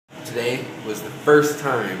Today was the first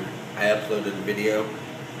time I uploaded a video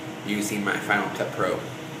using my Final Cut Pro.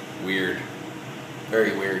 Weird.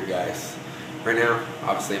 Very weird, guys. Right now,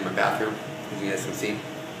 obviously in my bathroom, as you guys can see.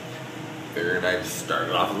 Figured I'd start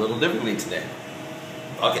it off a little differently today.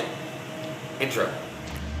 Okay. Intro.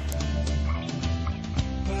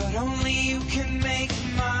 But only you can make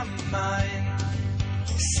my mind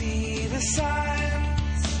see the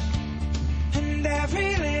signs, and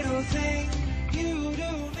every little thing you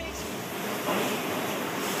do makes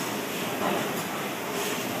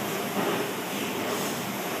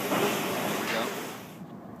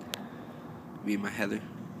Me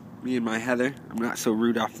and my Heather. I'm not so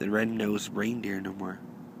Rudolph the Red-Nosed Reindeer no more.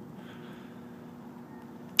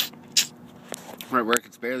 We're at work,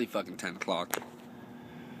 it's barely fucking 10 o'clock.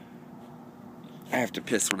 I have to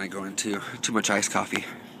piss when I go into too much iced coffee.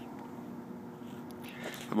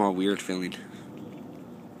 I'm all weird feeling.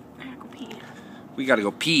 I gotta go pee. We gotta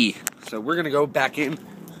go pee. So we're gonna go back in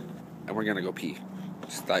and we're gonna go pee.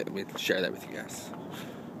 Just thought we'd share that with you guys.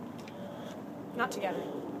 Not together.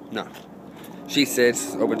 No. She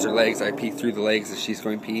sits, opens her legs, I pee through the legs as she's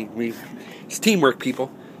going pee. It's teamwork, people.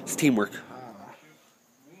 It's teamwork.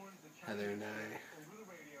 Heather and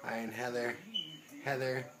I and Heather.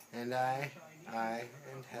 Heather and I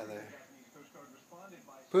and Heather.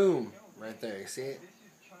 Boom. Right there, you see it?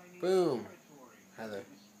 Boom. Heather.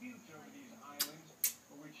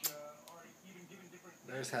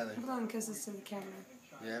 There's Heather. I'm blowing kisses to the camera.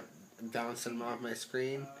 Yep. I'm bouncing them off my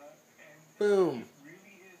screen. Boom.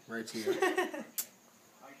 Right to you.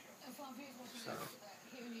 So,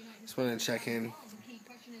 just want to check in.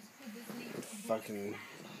 Fucking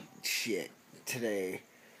shit. Today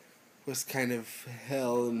was kind of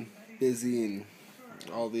hell and busy and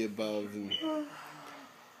all the above. And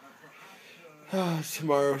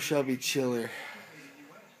tomorrow shall be chiller.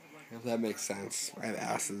 If that makes sense. I have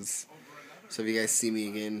asses. So if you guys see me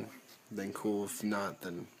again, then cool. If not,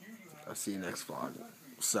 then I'll see you next vlog.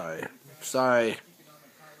 Sorry.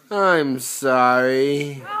 I'm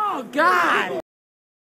sorry. Oh, God!